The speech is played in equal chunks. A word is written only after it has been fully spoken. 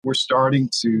We're starting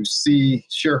to see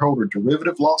shareholder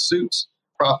derivative lawsuits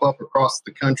crop up across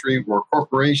the country where a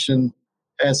corporation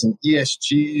has an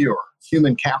ESG or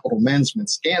human capital management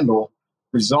scandal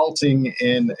resulting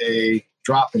in a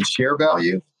drop in share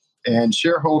value. And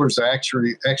shareholders are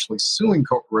actually suing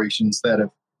corporations that have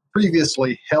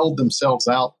previously held themselves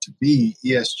out to be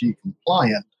ESG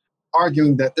compliant,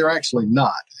 arguing that they're actually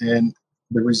not. And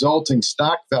the resulting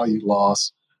stock value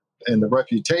loss and the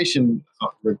reputational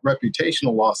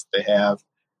loss that they have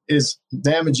is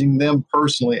damaging them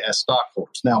personally as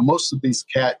stockholders. Now, most of these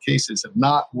cases have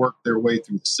not worked their way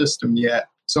through the system yet,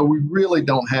 so we really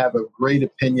don't have a great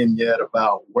opinion yet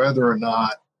about whether or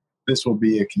not this will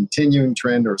be a continuing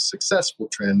trend or a successful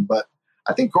trend. But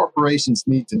I think corporations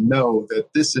need to know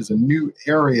that this is a new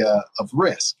area of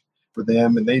risk for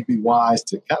them, and they'd be wise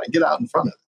to kind of get out in front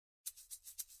of it.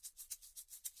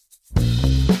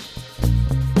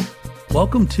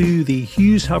 Welcome to the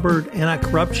Hughes Hubbard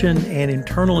Anti-Corruption and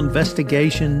Internal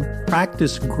Investigation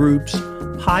Practice Group's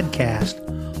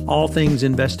podcast, All Things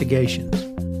Investigations.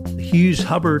 The Hughes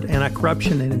Hubbard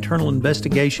Anti-Corruption and Internal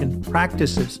Investigation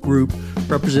Practices Group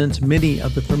represents many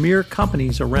of the premier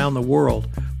companies around the world,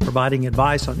 providing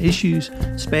advice on issues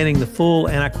spanning the full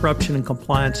anti-corruption and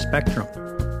compliance spectrum.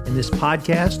 In this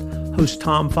podcast, host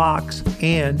Tom Fox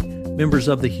and members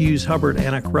of the Hughes Hubbard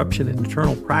Anti-Corruption and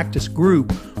Internal Practice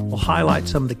Group will highlight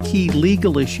some of the key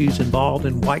legal issues involved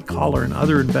in white-collar and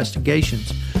other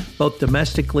investigations, both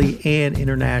domestically and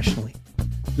internationally.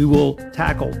 We will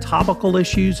tackle topical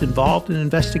issues involved in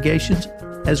investigations,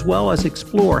 as well as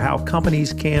explore how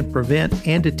companies can prevent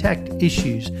and detect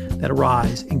issues that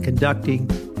arise in conducting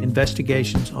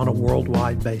investigations on a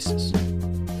worldwide basis.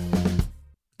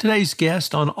 Today's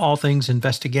guest on All Things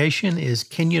Investigation is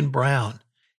Kenyon Brown.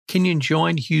 Kenyon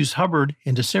joined Hughes Hubbard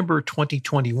in December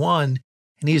 2021,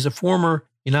 and he is a former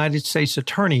United States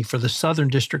Attorney for the Southern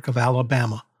District of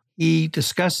Alabama. He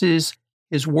discusses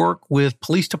his work with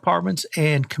police departments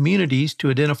and communities to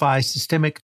identify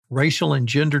systemic racial and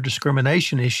gender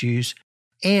discrimination issues,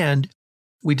 and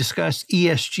we discuss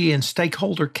ESG and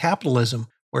stakeholder capitalism,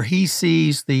 where he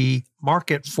sees the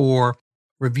market for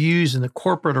reviews in the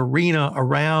corporate arena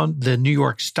around the New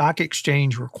York Stock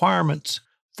Exchange requirements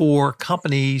for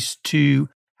companies to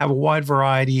have a wide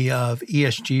variety of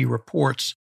ESG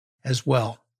reports as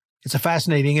well. It's a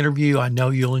fascinating interview. I know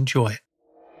you'll enjoy it.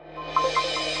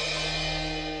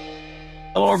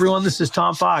 Hello, everyone. This is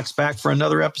Tom Fox back for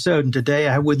another episode. And today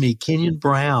I have with me Kenyon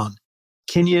Brown.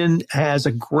 Kenyon has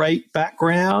a great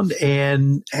background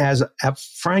and has,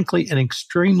 frankly, an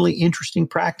extremely interesting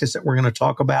practice that we're going to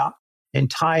talk about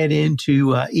and tie it into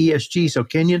ESG. So,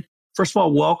 Kenyon, first of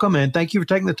all, welcome, and thank you for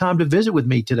taking the time to visit with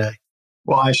me today.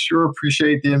 Well, I sure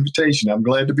appreciate the invitation. I'm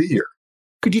glad to be here.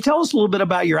 Could you tell us a little bit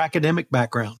about your academic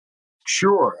background?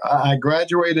 Sure. I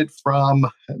graduated from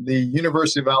the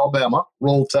University of Alabama,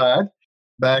 Roll Tide,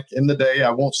 back in the day, I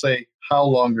won't say how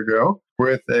long ago,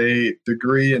 with a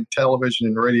degree in television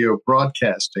and radio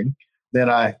broadcasting. Then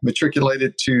I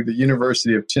matriculated to the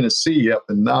University of Tennessee up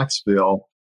in Knoxville,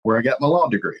 where I got my law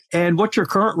degree. And what's your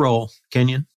current role,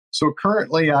 Kenyon? So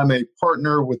currently, I'm a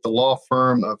partner with the law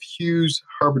firm of Hughes,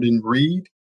 Hubbard & Reed,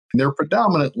 and they're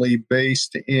predominantly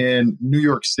based in New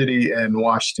York City and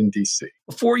Washington, D.C.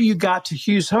 Before you got to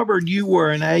Hughes Hubbard, you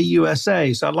were an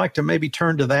AUSA, so I'd like to maybe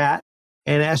turn to that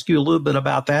and ask you a little bit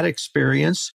about that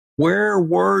experience. Where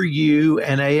were you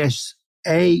an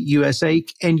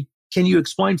AUSA, and can you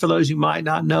explain for those who might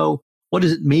not know, what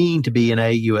does it mean to be an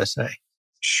AUSA?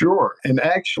 Sure. And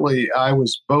actually, I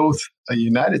was both a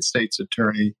United States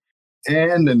attorney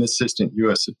and an assistant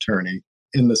U.S. attorney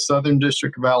in the Southern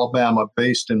District of Alabama,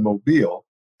 based in Mobile.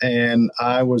 And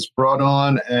I was brought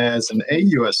on as an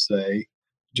AUSA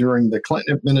during the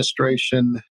Clinton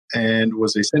administration and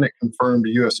was a Senate-confirmed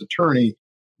U.S. attorney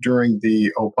during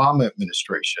the Obama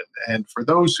administration. And for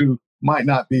those who might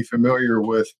not be familiar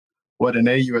with what an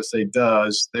AUSA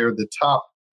does, they're the top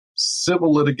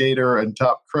civil litigator and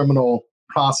top criminal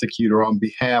prosecutor on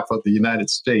behalf of the United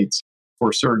States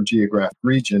for a certain geographic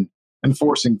region,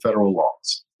 enforcing federal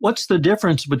laws. What's the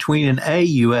difference between an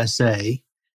AUSA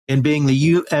and being the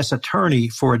U.S. attorney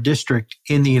for a district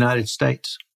in the United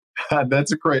States?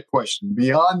 That's a great question.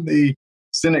 Beyond the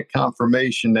Senate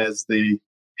confirmation as the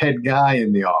head guy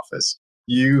in the office,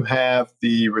 you have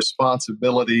the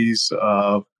responsibilities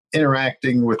of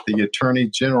interacting with the Attorney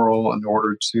General in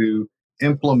order to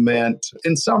implement,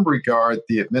 in some regard,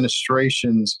 the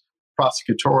administration's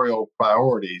prosecutorial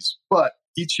priorities. But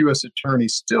each U.S. attorney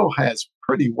still has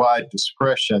pretty wide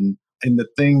discretion in the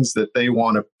things that they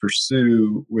want to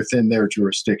pursue within their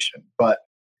jurisdiction. But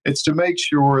it's to make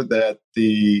sure that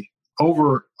the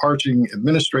overarching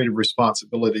administrative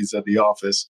responsibilities of the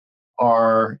office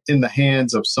are in the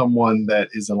hands of someone that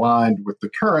is aligned with the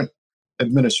current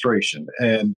administration.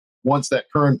 And once that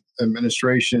current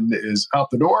administration is out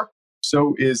the door,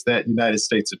 so is that United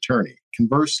States attorney.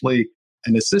 Conversely,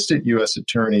 an assistant U.S.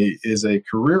 attorney is a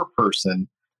career person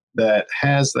that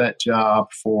has that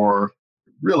job for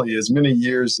really as many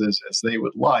years as they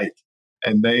would like.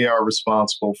 And they are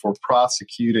responsible for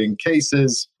prosecuting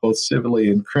cases, both civilly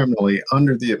and criminally,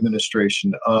 under the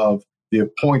administration of the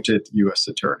appointed U.S.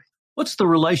 attorney. What's the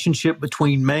relationship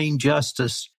between Main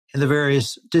Justice and the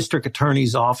various district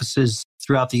attorneys' offices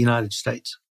throughout the United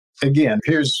States? Again,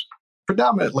 here's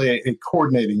predominantly a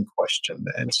coordinating question.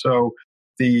 And so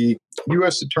the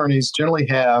U.S. attorneys generally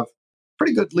have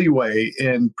pretty good leeway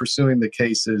in pursuing the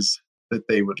cases that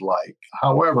they would like.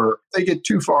 However, if they get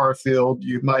too far afield,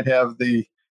 you might have the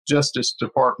Justice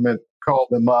Department call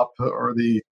them up, or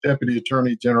the Deputy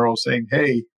Attorney General saying,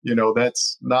 hey,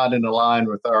 that's not in line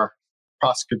with our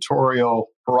prosecutorial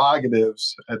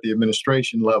prerogatives at the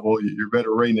administration level. You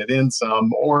better rein it in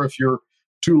some. Or if you're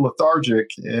too lethargic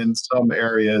in some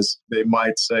areas, they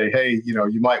might say, hey,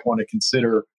 you might want to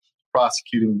consider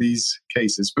prosecuting these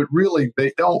cases. But really,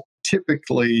 they don't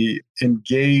typically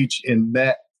engage in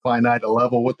that finite a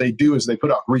level. What they do is they put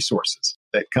out resources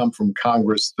that come from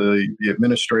Congress. The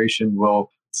administration will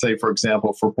say, for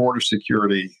example, for border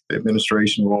security, the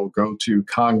administration will go to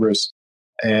Congress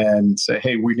and say,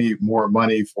 hey, we need more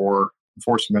money for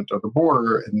enforcement of the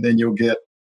border. And then you'll get,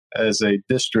 as a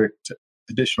district,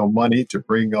 additional money to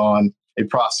bring on a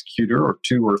prosecutor or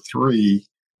two or three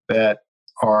that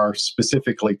are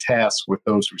specifically tasked with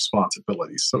those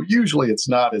responsibilities. So usually it's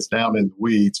not as down in the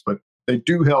weeds, but they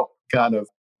do help kind of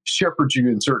shepherd you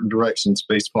in certain directions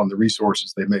based upon the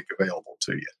resources they make available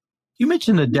to you. You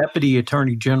mentioned the Deputy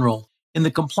Attorney General. In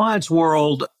the compliance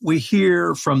world, we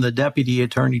hear from the Deputy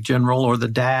Attorney General, or the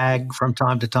DAG, from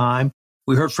time to time.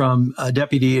 We heard from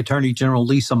Deputy Attorney General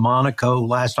Lisa Monaco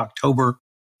last October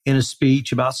in a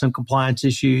speech about some compliance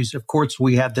issues. Of course,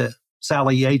 we had the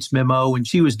Sally Yates memo when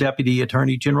she was Deputy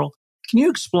Attorney General. Can you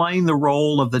explain the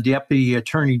role of the Deputy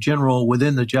Attorney General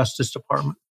within the Justice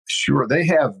Department? Sure. They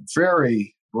have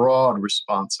very broad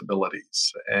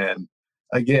responsibilities. And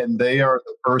again, they are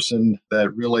the person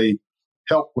that really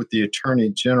help with the Attorney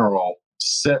General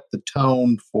set the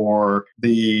tone for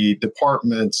the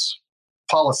department's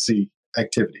policy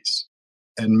activities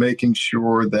and making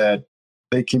sure that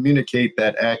they communicate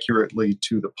that accurately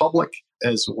to the public,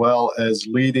 as well as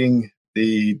leading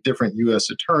the different U.S.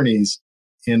 attorneys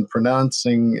in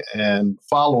pronouncing and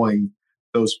following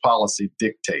those policy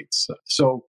dictates.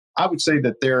 So I would say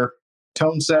that they're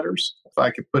tone setters, if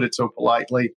I could put it so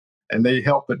politely, and they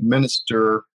help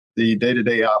administer the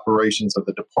day-to-day operations of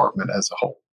the department as a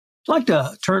whole. I'd like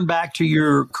to turn back to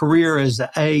your career as the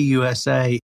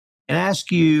AUSA and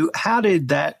ask you, how did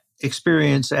that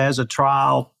experience as a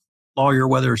trial lawyer,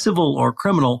 whether civil or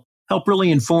criminal, help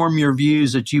really inform your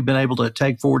views that you've been able to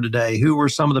take forward today? Who were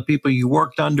some of the people you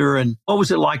worked under, and what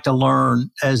was it like to learn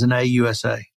as an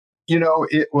AUSA?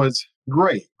 It was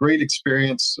great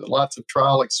experience, lots of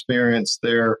trial experience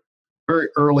there. Very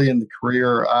early in the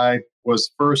career, I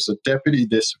was first a deputy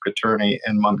district attorney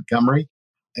in Montgomery,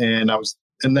 and I was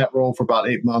in that role for about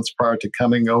 8 months prior to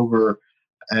coming over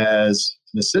as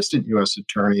an assistant U.S.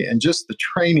 attorney. And just the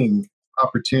training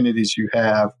opportunities you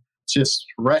have just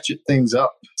ratchet things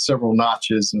up several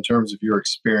notches in terms of your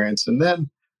experience. And then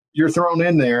you're thrown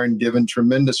in there and given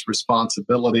tremendous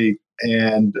responsibility.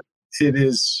 And it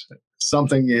is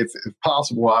something, if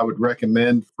possible, I would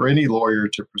recommend for any lawyer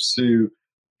to pursue,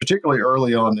 particularly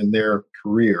early on in their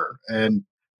career. And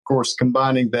of course,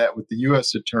 combining that with the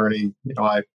U.S. attorney,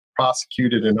 I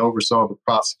prosecuted and oversaw the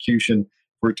prosecution.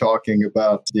 We're talking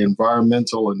about the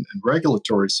environmental and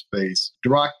regulatory space.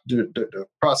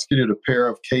 Prosecuted a pair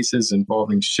of cases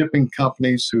involving shipping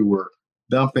companies who were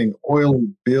dumping oily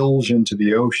bilge into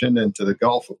the ocean and to the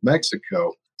Gulf of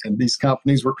Mexico. And these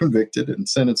companies were convicted and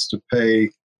sentenced to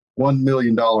pay $1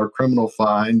 million criminal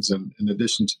fines, and in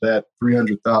addition to that,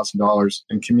 $300,000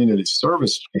 in community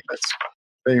service payments.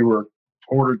 They were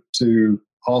ordered to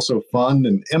also fund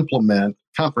and implement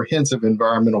comprehensive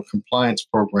environmental compliance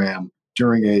program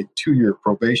during a 2-year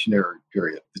probationary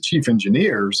period. The chief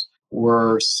engineers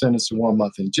were sentenced to 1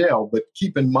 month in jail, but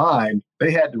keep in mind,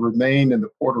 they had to remain in the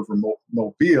port of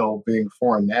Mobile, being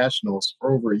foreign nationals,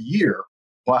 for over a year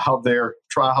while their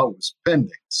trial was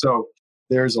pending. So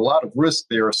there's a lot of risk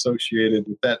there associated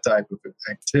with that type of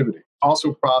activity.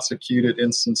 Also prosecuted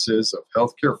instances of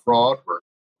healthcare fraud where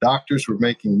doctors were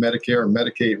making Medicare and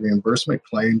Medicaid reimbursement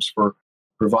claims for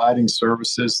providing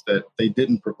services that they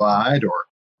didn't provide, or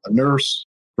a nurse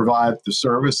provide the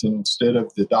service instead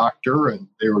of the doctor, and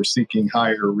they were seeking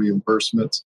higher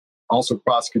reimbursements. Also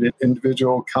prosecuted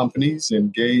individual companies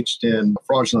engaged in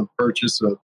fraudulent purchase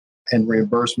of and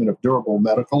reimbursement of durable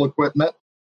medical equipment.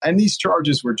 And these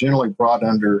charges were generally brought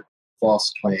under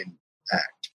False Claim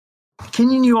Act.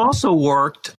 Kenyon, you also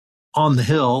worked on the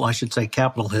Hill, I should say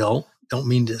Capitol Hill. Don't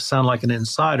mean to sound like an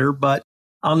insider, but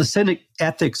on the Senate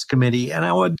Ethics Committee. And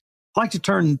I would like to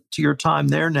turn to your time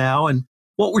there now. And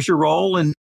what was your role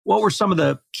and what were some of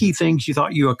the key things you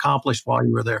thought you accomplished while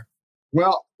you were there?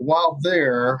 Well, while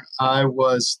there, I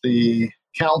was the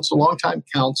longtime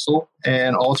counsel,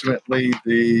 and ultimately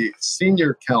the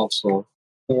senior counsel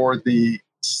for the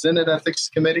Senate Ethics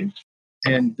Committee.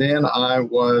 And then I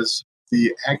was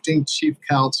the acting chief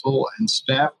counsel and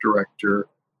staff director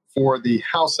for the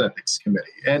House Ethics Committee.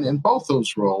 And in both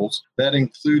those roles, that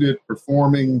included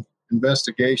performing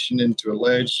investigation into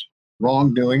alleged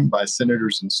wrongdoing by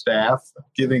senators and staff,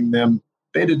 giving them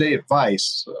day-to-day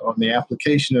advice on the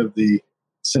application of the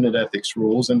Senate ethics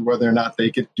rules and whether or not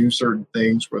they could do certain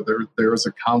things, whether there was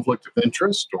a conflict of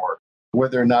interest or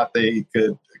whether or not they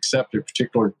could accept a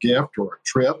particular gift or a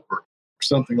trip or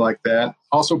something like that.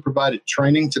 Also provided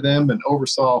training to them and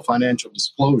oversaw financial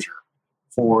disclosure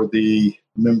for the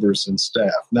members and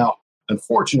staff. Now,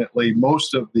 unfortunately,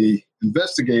 most of the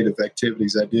investigative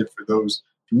activities I did for those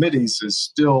committees is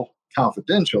still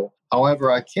confidential.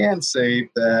 However, I can say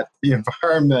that the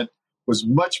environment was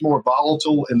much more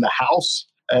volatile in the House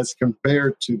as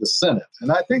compared to the Senate.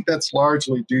 And I think that's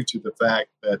largely due to the fact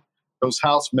that those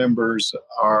House members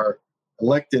are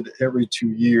elected every 2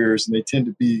 years, and they tend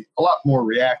to be a lot more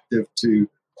reactive to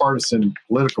partisan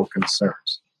political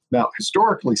concerns. Now,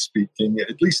 historically speaking,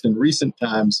 at least in recent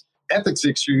times, ethics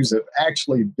issues have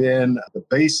actually been the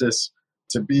basis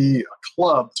to be a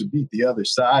club to beat the other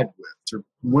side with, to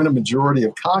win a majority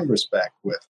of Congress back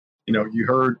with. You know, you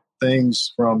heard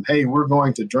things from, hey, we're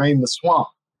going to drain the swamp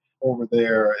over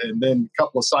there. And then a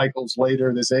couple of cycles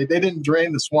later, they say they didn't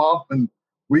drain the swamp and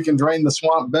we can drain the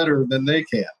swamp better than they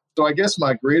can. So I guess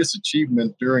my greatest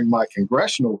achievement during my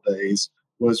congressional days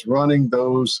was running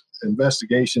those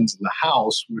investigations in the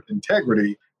House with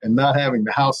integrity and not having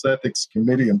the House Ethics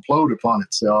Committee implode upon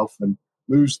itself and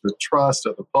lose the trust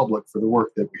of the public for the work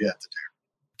that we had to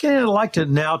do. Okay, I'd like to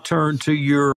now turn to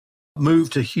your move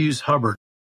to Hughes Hubbard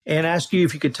and ask you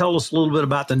if you could tell us a little bit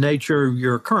about the nature of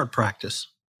your current practice.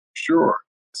 Sure.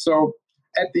 So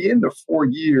at the end of 4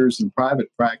 years in private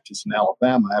practice in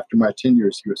Alabama, after my tenure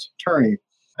as U.S. Attorney,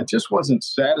 I just wasn't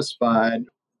satisfied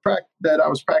that I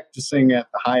was practicing at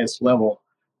the highest level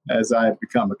as I had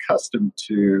become accustomed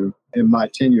to in my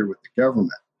tenure with the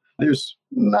government. There's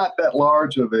not that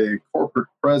large of a corporate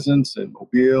presence in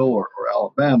Mobile or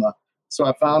Alabama, so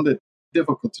I found it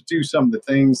difficult to do some of the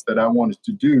things that I wanted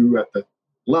to do at the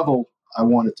level I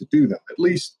wanted to do them, at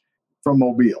least from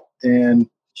Mobile. And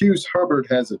Hughes Hubbard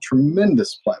has a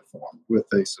tremendous platform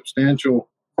with a substantial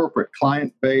corporate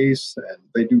client base, and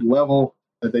they do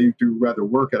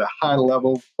work at a high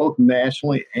level, both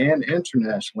nationally and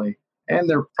internationally. And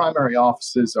their primary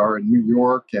offices are in New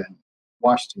York and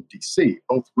Washington, D.C.,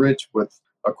 both rich with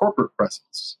a corporate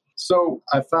presence. So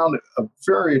I found it a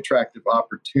very attractive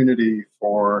opportunity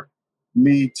for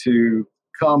me to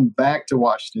come back to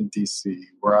Washington, D.C.,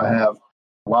 where I have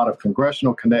a lot of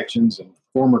congressional connections and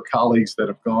former colleagues that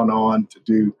have gone on to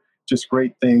do just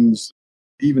great things,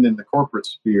 even in the corporate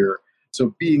sphere.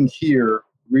 So being here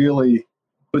really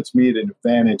puts me at an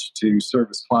advantage to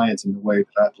service clients in the way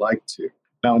that I'd like to.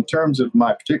 Now, in terms of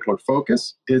my particular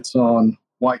focus, it's on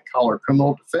white-collar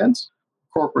criminal defense,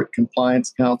 corporate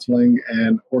compliance counseling,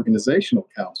 and organizational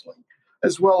counseling,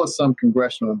 as well as some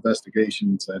congressional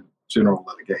investigations and general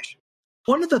litigation.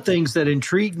 One of the things that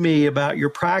intrigued me about your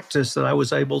practice that I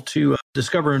was able to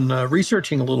discover in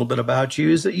researching a little bit about you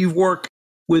is that you've worked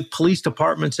with police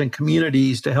departments and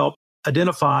communities to help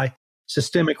identify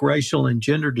systemic racial and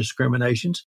gender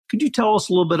discriminations. Could you tell us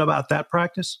a little bit about that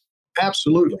practice?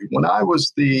 Absolutely. When I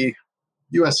was the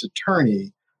U.S.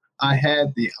 Attorney, I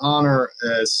had the honor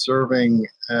as serving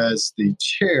as the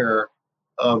chair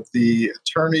of the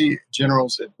Attorney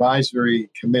General's Advisory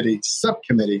Committee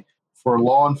subcommittee for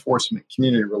law enforcement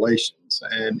community relations.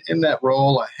 And in that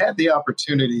role, I had the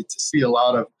opportunity to see a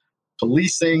lot of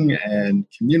policing and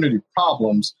community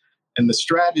problems and the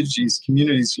strategies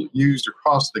communities used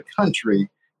across the country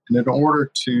in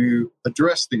order to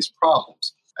address these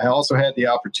problems. I also had the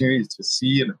opportunity to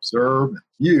see and observe and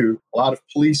view a lot of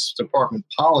police department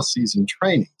policies and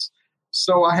trainings.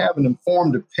 So I have an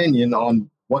informed opinion on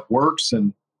what works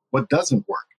and what doesn't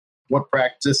work, what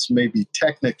practice may be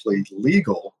technically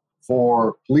legal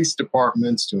for police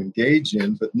departments to engage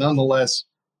in, but nonetheless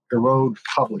erode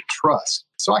public trust.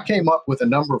 So I came up with a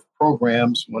number of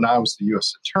programs when I was the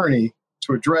U.S. Attorney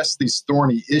to address these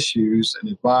thorny issues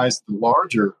and advise the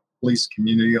larger police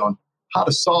community on how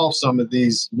to solve some of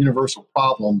these universal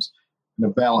problems in a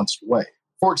balanced way.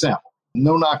 For example,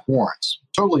 no-knock warrants,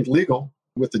 totally legal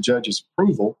with the judge's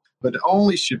approval, but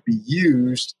only should be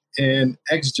used in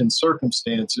exigent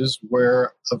circumstances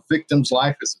where a victim's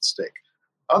life is at stake.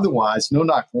 Otherwise,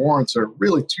 no-knock warrants are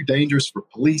really too dangerous for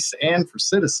police and for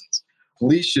citizens.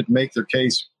 Police should make their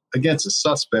case against a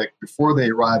suspect before they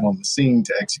arrive on the scene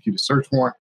to execute a search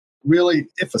warrant. Really,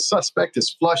 if a suspect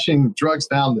is flushing drugs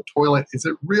down the toilet, is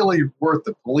it really worth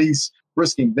the police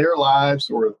risking their lives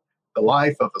or the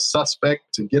life of a suspect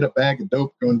to get a bag of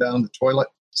dope going down the toilet?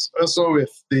 So if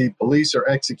the police are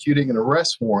executing an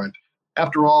arrest warrant,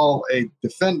 after all, a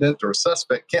defendant or a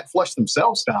suspect can't flush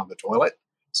themselves down the toilet.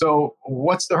 So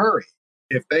what's the hurry?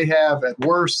 If they have, at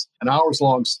worst, an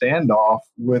hours-long standoff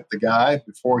with the guy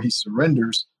before he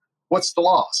surrenders, what's the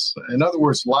loss? In other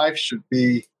words, life should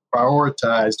be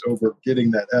prioritized over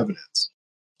getting that evidence.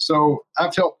 So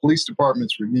I've helped police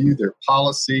departments review their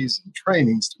policies and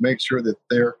trainings to make sure that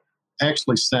they're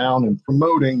actually sound in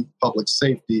promoting public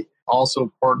safety.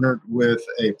 Also partnered with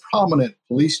a prominent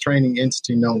police training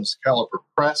entity known as Caliber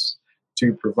Press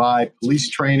to provide police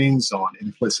trainings on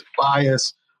implicit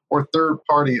bias or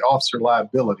third-party officer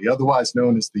liability, otherwise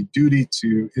known as the duty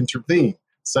to intervene,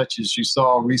 such as you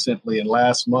saw recently in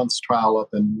last month's trial up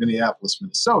in Minneapolis,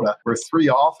 Minnesota, where 3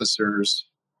 officers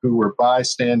who were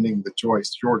bystanding the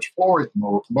George Floyd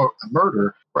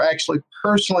murder were actually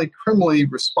personally criminally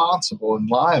responsible and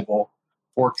liable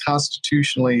for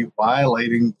constitutionally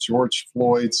violating George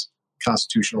Floyd's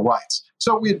constitutional rights.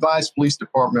 So we advise police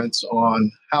departments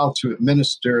on how to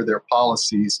administer their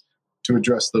policies to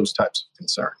address those types of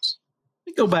concerns.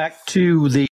 Let me go back to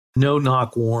the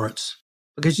no-knock warrants,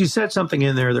 because you said something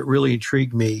in there that really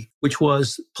intrigued me, which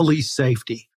was police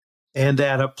safety, and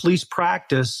that a police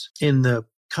practice in the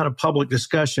kind of public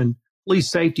discussion,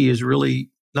 police safety is really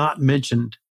not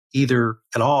mentioned either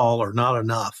at all or not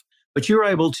enough. But you're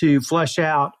able to flesh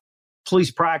out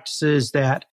police practices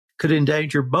that could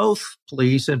endanger both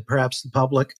police and perhaps the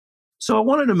public. So I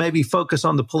wanted to maybe focus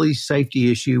on the police safety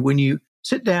issue. When you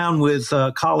sit down with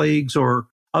colleagues or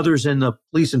others in the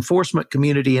police enforcement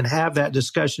community and have that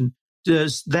discussion,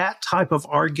 does that type of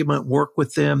argument work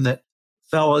with them that,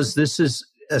 fellas, this is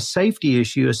a safety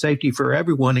issue, a safety for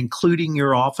everyone, including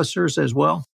your officers as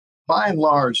well? By and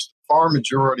large, the far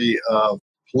majority of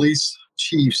police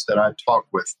chiefs that I talk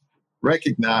with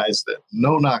recognize that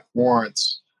no-knock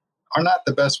warrants are not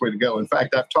the best way to go. In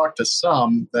fact, I've talked to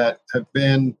some that have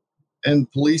been in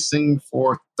policing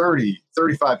for 30,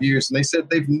 35 years, and they said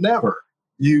they've never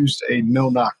used a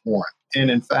no-knock warrant. And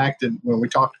in fact, when we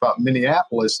talked about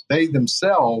Minneapolis, they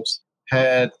themselves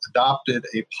had adopted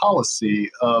a policy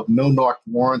of no-knock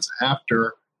warrants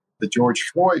after the George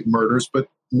Floyd murders, but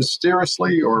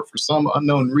mysteriously or for some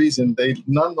unknown reason, they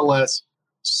nonetheless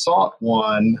sought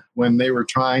one when they were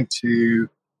trying to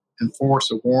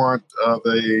enforce a warrant of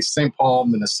a St. Paul,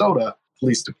 Minnesota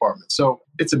police department. So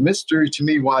it's a mystery to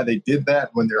me why they did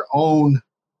that when their own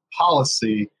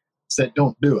policy said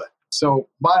don't do it. So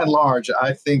by and large,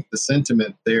 I think the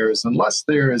sentiment there is unless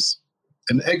there is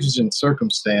an exigent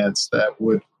circumstance that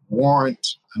would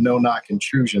warrant a no-knock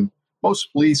intrusion,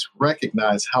 most police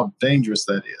recognize how dangerous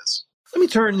that is. Let me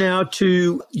turn now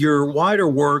to your wider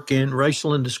work in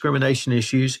racial and discrimination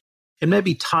issues and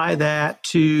maybe tie that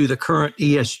to the current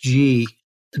ESG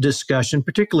discussion,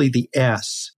 particularly the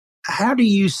S. How do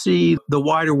you see the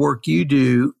wider work you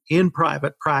do in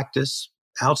private practice,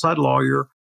 outside lawyer,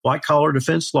 white-collar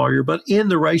defense lawyer, but in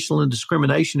the racial and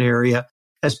discrimination area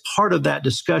as part of that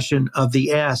discussion of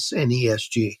the S and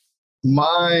ESG?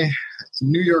 My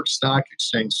New York Stock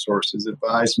Exchange sources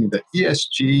advise me that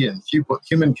ESG and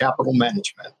human capital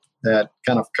management, that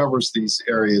kind of covers these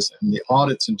areas, and the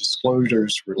audits and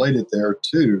disclosures related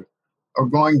thereto, are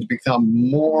going to become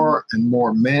more and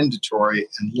more mandatory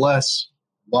and less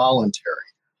voluntary.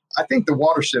 I think the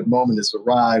watershed moment has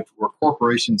arrived where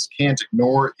corporations can't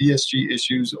ignore ESG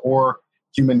issues or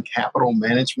human capital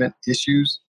management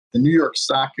issues. The New York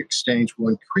Stock Exchange will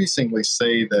increasingly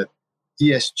say that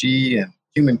ESG and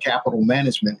human capital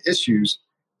management issues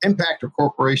impact a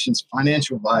corporation's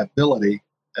financial viability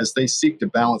as they seek to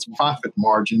balance profit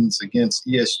margins against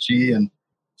ESG and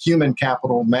human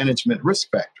capital management risk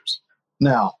factors.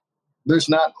 Now, there's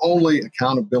not only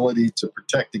accountability to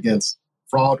protect against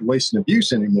fraud, waste, and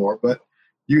abuse anymore, but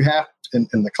you have, in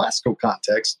the classical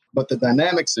context, but the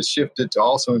dynamics have shifted to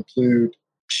also include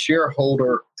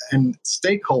shareholder and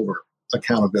stakeholder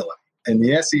accountability. And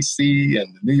the SEC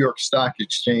and the New York Stock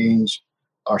Exchange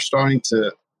are starting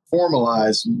to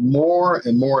formalize more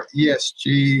and more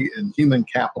ESG and human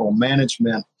capital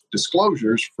management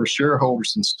disclosures for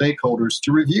shareholders and stakeholders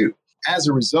to review. As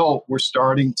a result, we're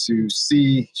starting to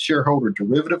see shareholder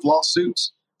derivative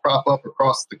lawsuits crop up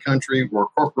across the country where a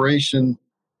corporation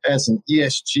has an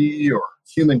ESG or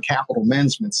human capital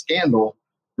management scandal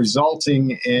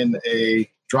resulting in a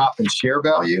drop in share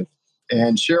value.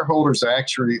 And shareholders are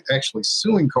actually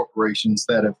suing corporations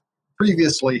that have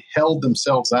previously held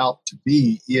themselves out to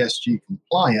be ESG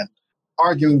compliant,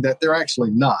 arguing that they're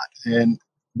actually not. And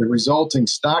the resulting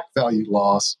stock value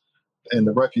loss and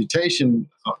the reputational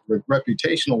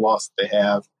loss that they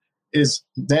have is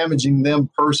damaging them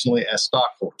personally as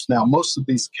stockholders. Now, most of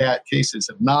these cases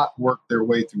have not worked their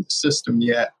way through the system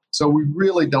yet, so we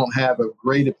really don't have a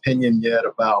great opinion yet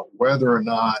about whether or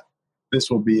not this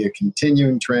will be a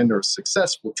continuing trend or a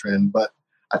successful trend. But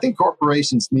I think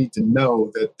corporations need to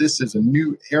know that this is a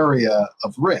new area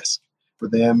of risk for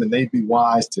them, and they'd be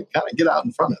wise to kind of get out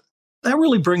in front of it. That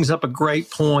really brings up a great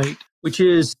point, which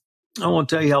is, I won't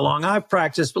tell you how long I've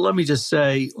practiced, but let me just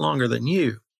say longer than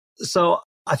you. So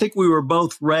I think we were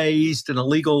both raised in a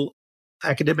legal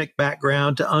academic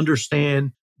background to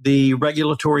understand the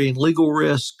regulatory and legal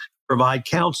risk, provide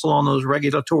counsel on those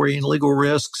regulatory and legal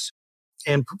risks,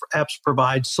 and perhaps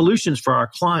provide solutions for our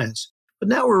clients. But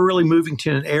now we're really moving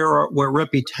to an era where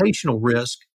reputational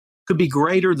risk could be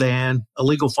greater than a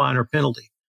legal fine or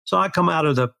penalty. So I come out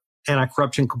of the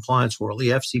anti-corruption compliance world, the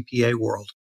FCPA world.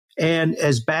 And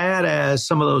as bad as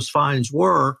some of those fines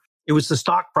were, it was the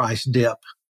stock price dip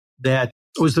that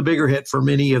was the bigger hit for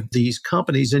many of these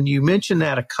companies. And you mentioned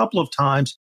that a couple of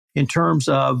times in terms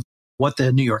of what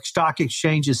the New York Stock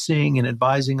Exchange is seeing and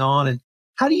advising on. And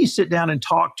how do you sit down and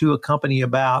talk to a company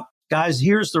about, guys,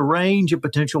 here's the range of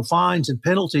potential fines and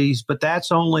penalties, but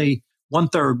that's only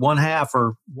 1/3, 1/2,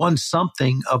 or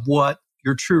 1/something of what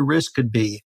your true risk could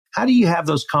be? How do you have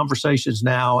those conversations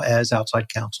now as outside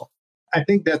counsel? I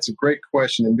think that's a great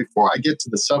question. And before I get to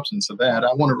the substance of that,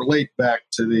 I want to relate back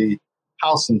to the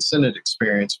House and Senate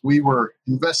experience. We were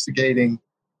investigating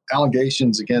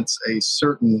allegations against a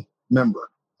certain member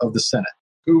of the Senate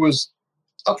who was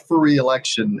up for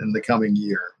re-election in the coming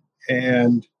year.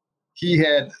 And he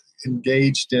had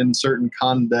engaged in certain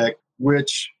conduct,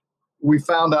 which we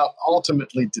found out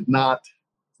ultimately did not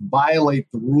violate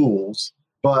the rules,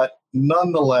 but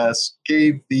nonetheless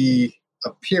gave the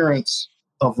appearance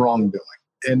of wrongdoing.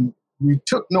 And we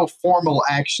took no formal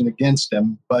action against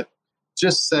him, but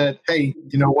just said, hey,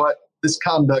 you know what? This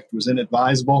conduct was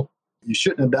inadvisable. You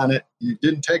shouldn't have done it. You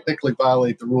didn't technically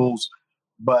violate the rules,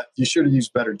 but you should have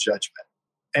used better judgment.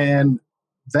 And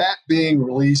that being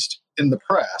released in the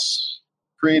press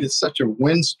created such a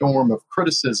windstorm of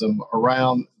criticism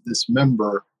around this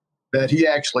member that he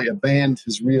actually abandoned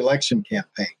his re-election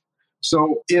campaign.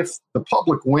 So if the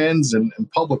public wins and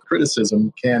public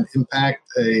criticism can impact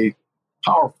a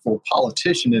powerful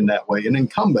politician in that way, an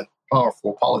incumbent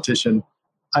powerful politician,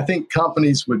 I think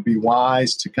companies would be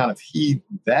wise to kind of heed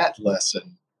that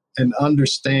lesson and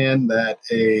understand that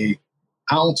a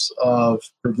ounce of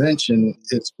prevention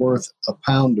is worth a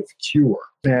pound of cure.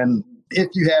 And if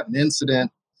you have an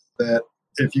incident that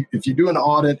if you do an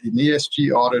audit, an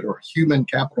ESG audit or a human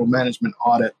capital management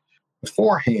audit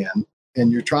beforehand, and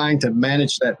you're trying to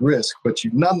manage that risk, but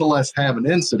you nonetheless have an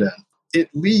incident, at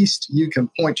least you can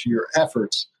point to your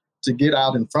efforts to get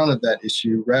out in front of that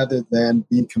issue rather than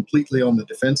being completely on the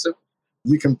defensive.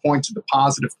 You can point to the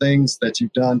positive things that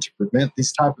you've done to prevent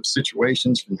these type of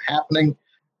situations from happening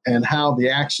and how the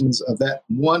actions of that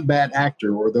one bad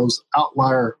actor or those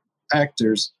outlier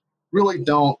actors really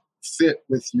don't fit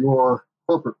with your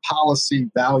corporate policy,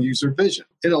 values, or vision.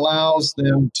 It allows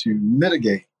them to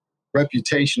mitigate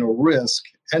reputational risk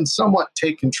and somewhat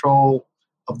take control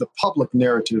of the public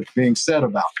narrative being said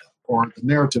about them or the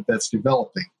narrative that's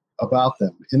developing about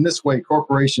them. In this way,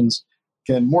 corporations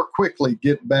can more quickly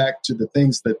get back to the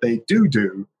things that they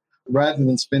do rather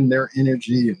than spend their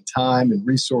energy and time and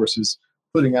resources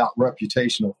putting out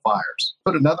reputational fires.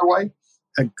 Put another way,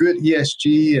 a good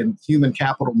ESG and human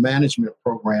capital management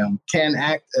program can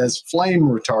act as flame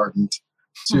retardant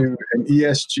to an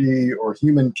ESG or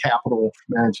human capital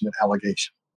management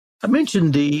allegation. I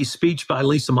mentioned the speech by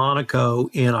Lisa Monaco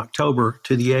in October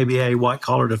to the ABA White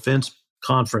Collar Defense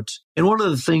Conference. And one of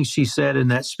the things she said in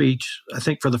that speech, I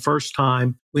think for the first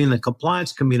time we in the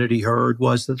compliance community heard,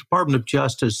 was the Department of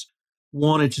Justice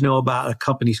wanted to know about a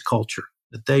company's culture,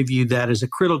 that they viewed that as a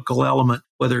critical element,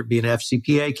 whether it be an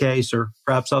FCPA case or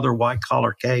perhaps other white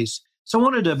collar case. So I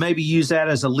wanted to maybe use that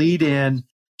as a lead in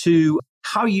to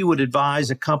how you would advise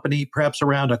a company perhaps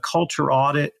around a culture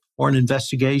audit or an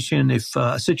investigation. If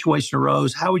a situation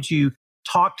arose, how would you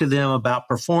talk to them about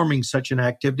performing such an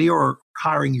activity or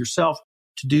hiring yourself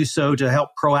to do so to help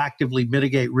proactively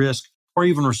mitigate risk or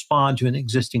even respond to an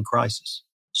existing crisis?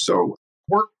 So,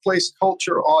 workplace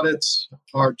culture audits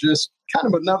are just kind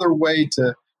of another way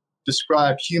to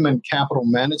describe human capital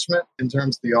management in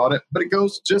terms of the audit, but it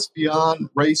goes just beyond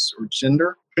race or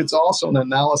gender. It's also an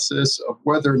analysis of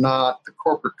whether or not the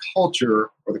corporate culture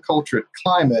or the culture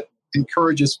climate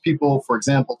encourages people, for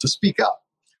example, to speak up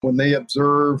when they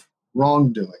observe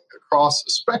wrongdoing across a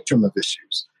spectrum of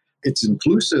issues. It's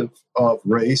inclusive of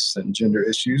race and gender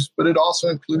issues, but it also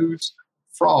includes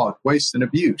fraud, waste, and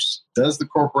abuse. Does the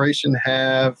corporation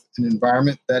have an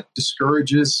environment that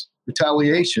discourages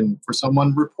retaliation for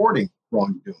someone reporting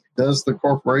wrongdoing? Does the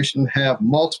corporation have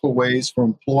multiple ways for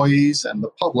employees and the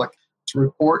public to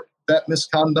report that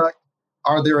misconduct?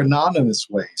 Are there anonymous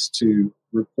ways to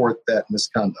report that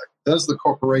misconduct? Does the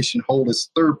corporation hold its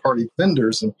third-party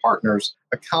vendors and partners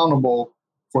accountable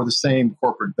for the same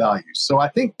corporate values? So I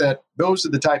think that those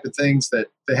are the type of things that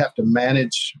they have to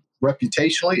manage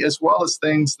reputationally, as well as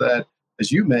things that,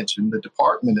 as you mentioned, the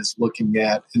department is looking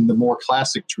at in the more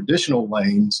classic traditional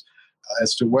lanes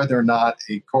as to whether or not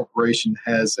a corporation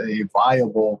has a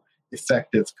viable,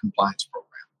 effective compliance program.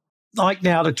 I'd like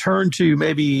now to turn to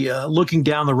maybe looking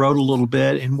down the road a little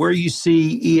bit and where you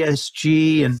see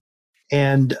ESG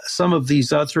and some of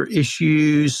these other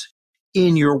issues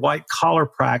in your white collar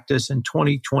practice in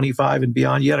 2025 and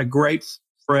beyond. You had a great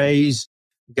phrase.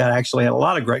 You got actually had a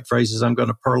lot of great phrases I'm going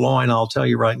to purloin, I'll tell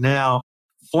you right now.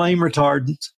 Flame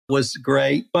retardant was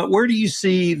great. But where do you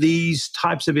see these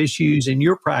types of issues in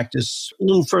your practice a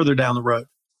little further down the road?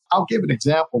 I'll give an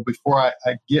example before I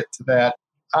get to that.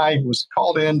 I was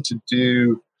called in to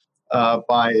do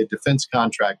by a defense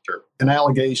contractor an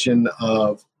allegation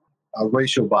of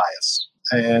racial bias.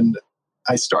 And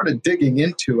I started digging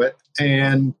into it,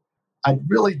 and I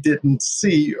really didn't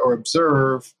see or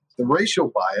observe the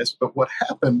racial bias. But what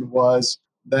happened was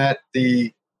that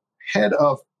the head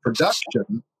of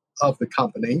production of the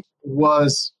company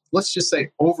was, let's just say,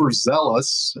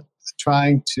 overzealous,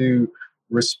 trying to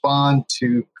respond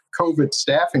to COVID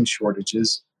staffing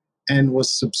shortages, and was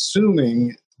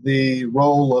subsuming the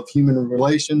role of human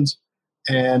relations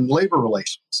and labor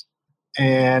relations.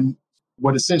 And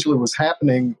what essentially was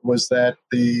happening was that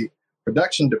the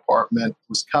production department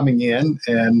was coming in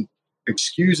and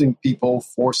excusing people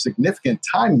for significant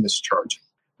time mischarging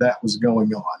that was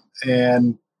going on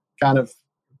and kind of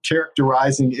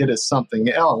characterizing it as something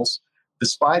else,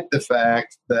 despite the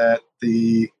fact that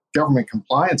the government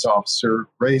compliance officer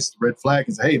raised the red flag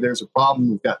and said, hey, there's a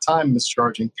problem, we've got time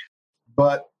mischarging.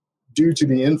 But due to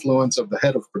the influence of the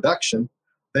head of production,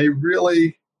 they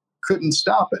really couldn't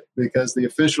stop it because the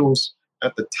officials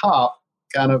at the top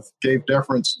kind of gave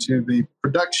deference to the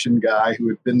production guy who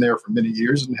had been there for many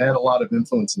years and had a lot of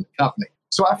influence in the company.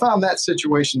 So I found that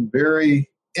situation very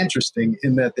interesting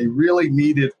in that they really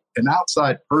needed an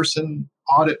outside person,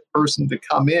 audit person to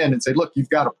come in and say, look, you've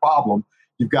got a problem,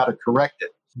 you've got to correct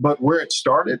it. But where it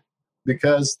started,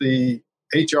 because the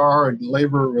HR and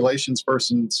labor relations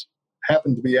persons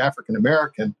happened to be African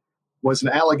American, was an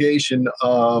allegation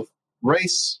of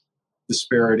race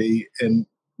disparity and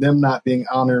them not being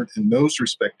honored in those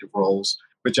respective roles,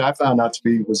 which I found out to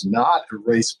be was not a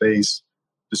race-based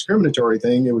discriminatory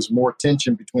thing. It was more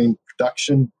tension between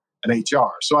production and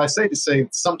HR. So I say to say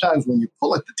sometimes when you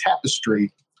pull at the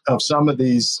tapestry of some of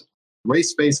these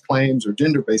race-based claims or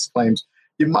gender-based claims,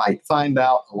 you might find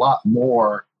out a lot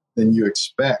more than you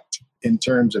expect in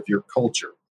terms of your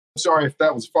culture. Sorry if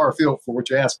that was far afield for what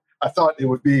you asked. I thought it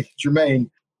would be germane.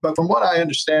 But from what I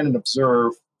understand and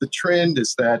observe, the trend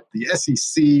is that the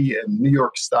SEC and New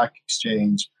York Stock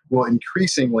Exchange will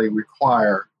increasingly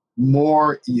require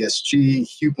more ESG,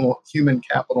 human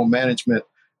capital management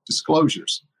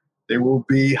disclosures. There will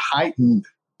be heightened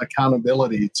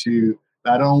accountability to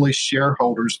not only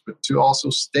shareholders, but to also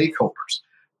stakeholders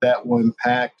that will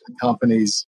impact a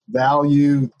company's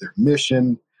value, their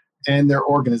mission, and their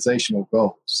organizational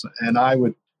goals. And I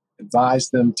would advise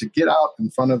them to get out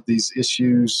in front of these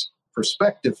issues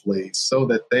prospectively so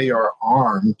that they are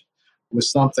armed with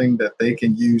something that they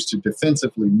can use to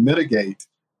defensively mitigate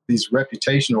these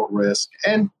reputational risks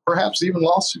and perhaps even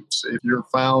lawsuits. If you're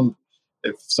found,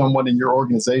 if someone in your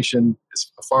organization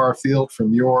is far afield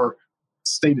from your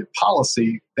stated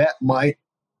policy, that might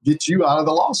get you out of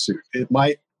the lawsuit. It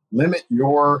might limit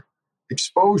your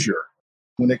exposure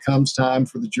when it comes time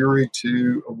for the jury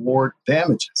to award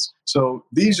damages. So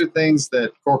these are things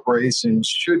that corporations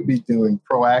should be doing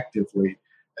proactively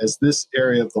as this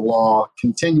area of the law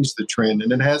continues the trend.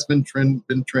 And it has been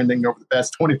trending over the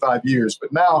past 25 years.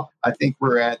 But now I think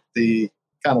we're at the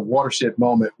kind of watershed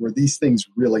moment where these things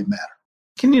really matter.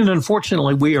 Kenyon,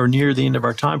 unfortunately, we are near the end of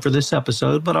our time for this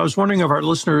episode, but I was wondering if our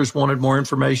listeners wanted more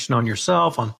information on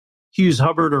yourself, on Hughes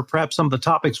Hubbard, or perhaps some of the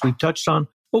topics we've touched on,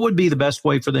 what would be the best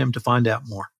way for them to find out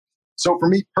more? So for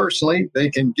me personally, they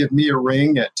can give me a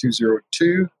ring at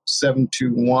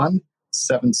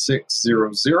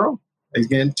 202-721-7600.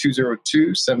 Again,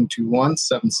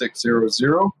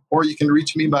 202-721-7600. Or you can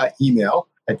reach me by email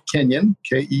at Kenyon,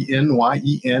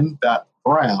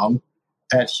 KENYEN.Brown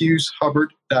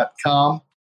 @HughesHubbard.com.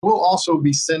 We'll also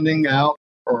be sending out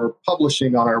or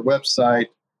publishing on our website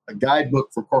a guidebook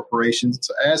for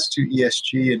corporations as to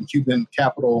ESG and human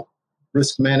capital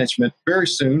risk management very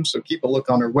soon, so keep a look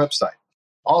on our website.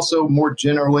 Also, more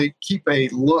generally, keep an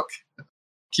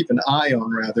eye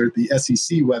on the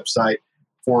SEC website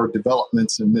for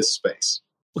developments in this space.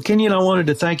 Well, Kenyon, I wanted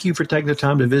to thank you for taking the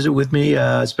time to visit with me.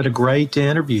 It's been a great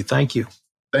interview. Thank you.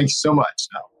 Thanks so much.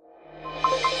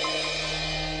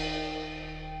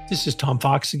 This is Tom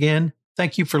Fox again.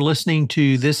 Thank you for listening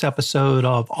to this episode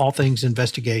of All Things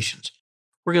Investigations.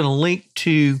 We're going to link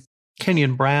to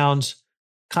Kenyon Brown's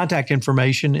contact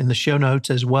information in the show notes,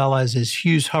 as well as his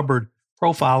Hughes Hubbard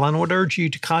profile. And I would urge you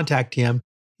to contact him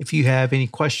if you have any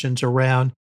questions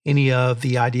around any of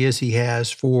the ideas he has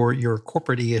for your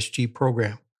corporate ESG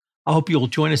program. I hope you'll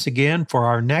join us again for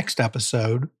our next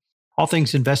episode. All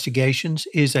Things Investigations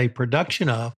is a production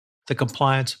of the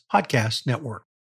Compliance Podcast Network.